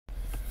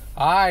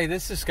Hi,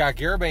 this is Scott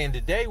Garibay, and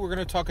today we're going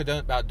to talk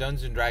about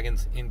Dungeons &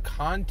 Dragons in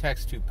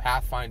context to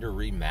Pathfinder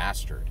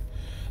Remastered.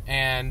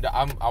 And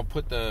I'll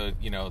put the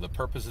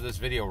purpose of this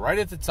video right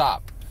at the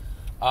top.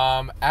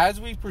 As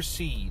we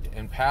proceed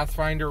and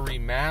Pathfinder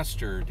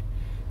Remastered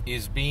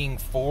is being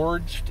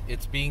forged,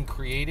 it's being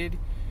created,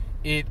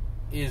 it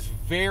is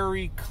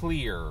very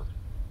clear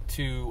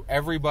to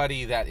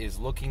everybody that is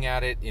looking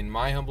at it, in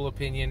my humble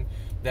opinion,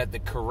 that the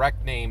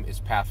correct name is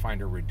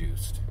Pathfinder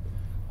Reduced.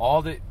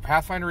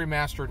 Pathfinder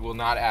Remastered will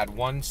not add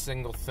one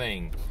single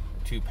thing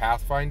to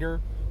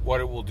Pathfinder.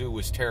 What it will do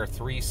is tear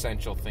three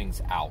essential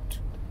things out,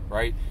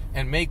 right?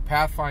 And make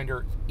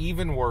Pathfinder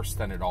even worse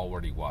than it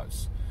already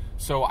was.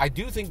 So I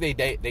do think they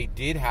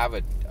did have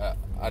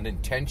an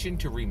intention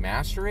to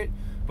remaster it,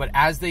 but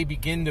as they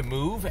begin to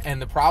move,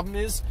 and the problem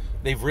is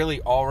they've really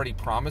already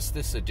promised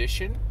this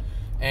edition,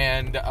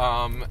 and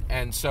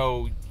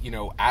so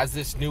as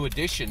this new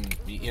edition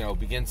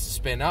begins to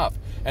spin up,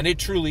 and it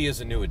truly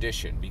is a new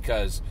edition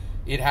because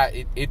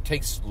it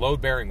takes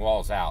load-bearing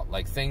walls out.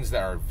 Like, things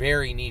that are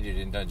very needed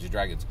in Dungeons &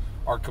 Dragons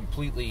are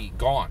completely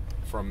gone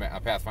from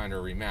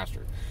Pathfinder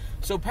Remastered.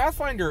 So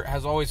Pathfinder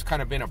has always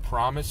kind of been a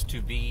promise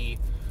to be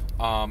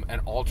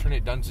an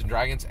alternate Dungeons &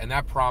 Dragons, and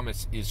that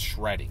promise is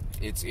shredding.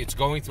 It's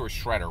going through a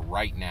shredder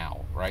right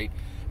now, right?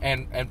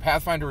 And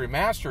Pathfinder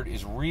Remastered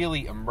is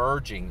really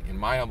emerging, in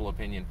my humble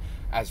opinion,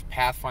 as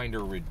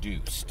Pathfinder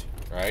Reduced,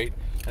 right?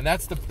 And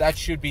that's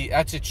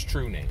its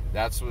true name.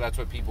 That's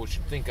what people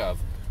should think of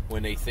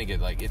when they think it.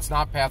 Like, it's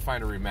not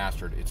Pathfinder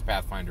Remastered, it's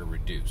Pathfinder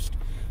Reduced.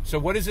 So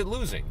what is it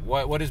losing?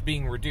 What is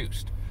being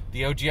reduced?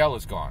 The OGL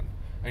is gone.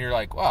 And you're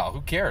like, well,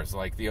 who cares?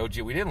 Like, we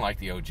didn't like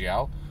the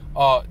OGL.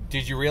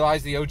 Did you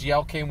realize the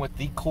OGL came with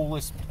the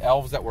coolest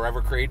elves that were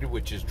ever created,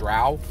 which is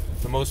Drow?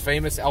 The most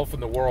famous elf in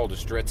the world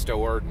is Drizzt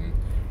Do'Urden,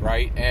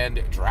 right?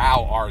 And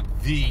Drow are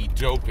the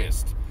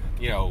dopest,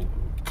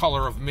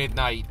 color of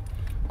midnight,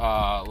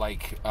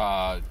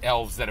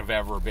 elves that have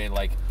ever been.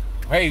 Like,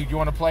 hey, you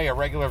want to play a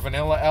regular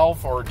vanilla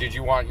elf, or did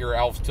you want your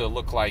elf to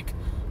look like,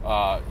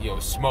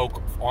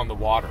 smoke on the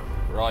water?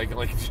 Or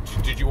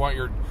did you want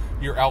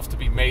your elf to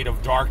be made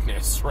of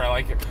darkness? Right?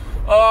 Like,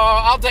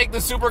 I'll take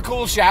the super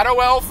cool shadow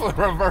elf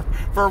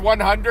for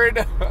 100.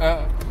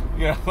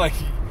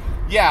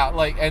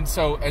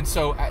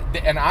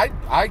 And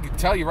I can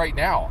tell you right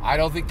now, I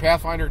don't think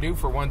Pathfinder knew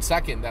for 1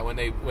 second that when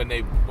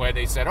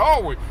they said,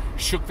 we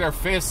shook their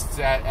fists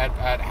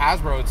at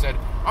Hasbro and said,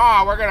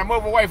 we're gonna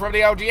move away from the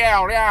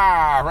OGL,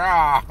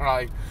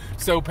 yeah.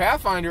 So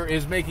Pathfinder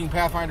is making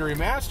Pathfinder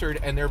Remastered,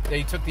 and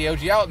they took the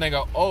OGL out and they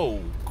go, oh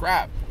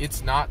crap,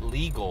 it's not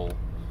legal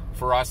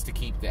for us to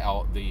keep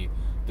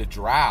the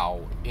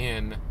Drow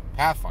in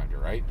Pathfinder,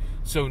 right?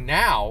 So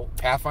now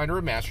Pathfinder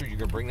Remastered, you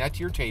can bring that to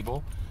your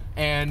table,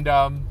 and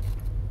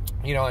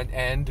you're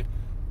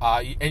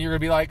gonna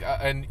be like,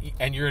 and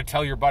you're gonna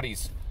tell your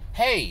buddies,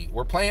 hey,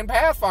 we're playing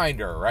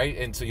Pathfinder, right?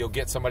 And so you'll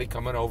get somebody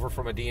coming over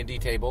from a D&D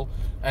table,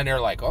 and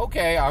they're like,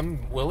 okay,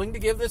 I'm willing to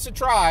give this a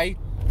try.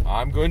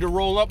 I'm going to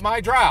roll up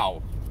my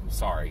Drow.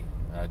 Sorry,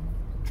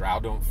 Drow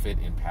don't fit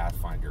in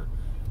Pathfinder.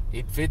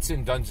 It fits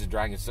in Dungeons &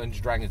 Dragons.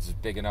 Dungeons & Dragons is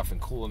big enough and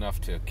cool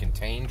enough to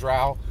contain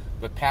Drow,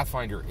 but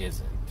Pathfinder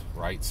isn't,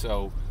 right?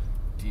 So,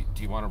 do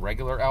you want a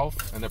regular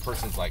elf? And the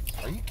person's like,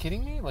 are you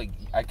kidding me? Like,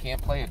 I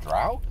can't play a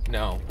Drow?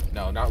 No,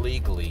 not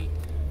legally.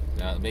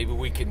 Maybe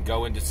we can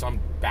go into some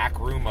back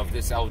room of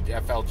this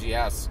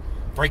FLGS,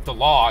 break the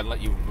law, and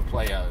let you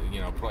play a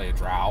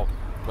Drow.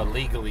 But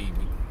legally,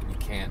 we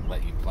can't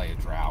let you play a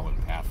Drow in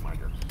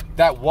Pathfinder.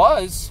 That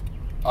was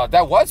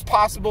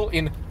possible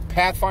in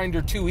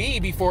Pathfinder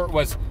 2E before it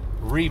was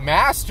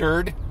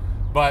remastered,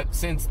 but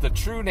since the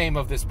true name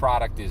of this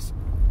product is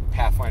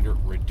Pathfinder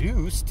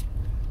Reduced,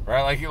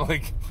 right?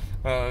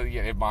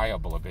 In my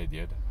humble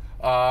opinion,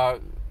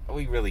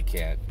 we really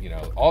can't.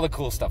 All the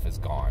cool stuff is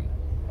gone.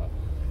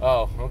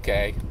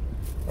 Okay,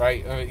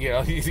 right?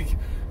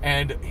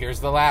 And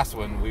here's the last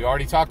one. We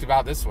already talked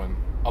about this one.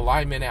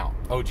 Alignment out.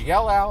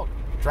 OGL out.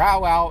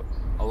 Drow out.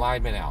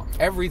 Alignment out.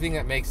 Everything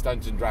that makes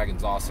Dungeons &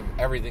 Dragons awesome.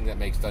 Everything that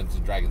makes Dungeons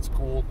 & Dragons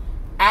cool.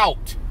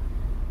 Out.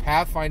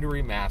 Pathfinder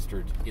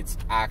Remastered, its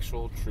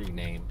actual true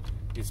name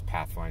is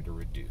Pathfinder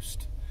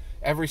Reduced.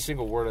 Every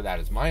single word of that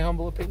is my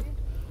humble opinion.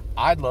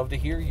 I'd love to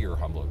hear your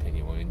humble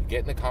opinion. When you get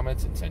in the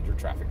comments and send your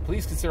traffic.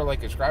 Please consider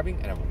subscribing,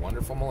 and have a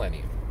wonderful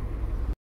millennium.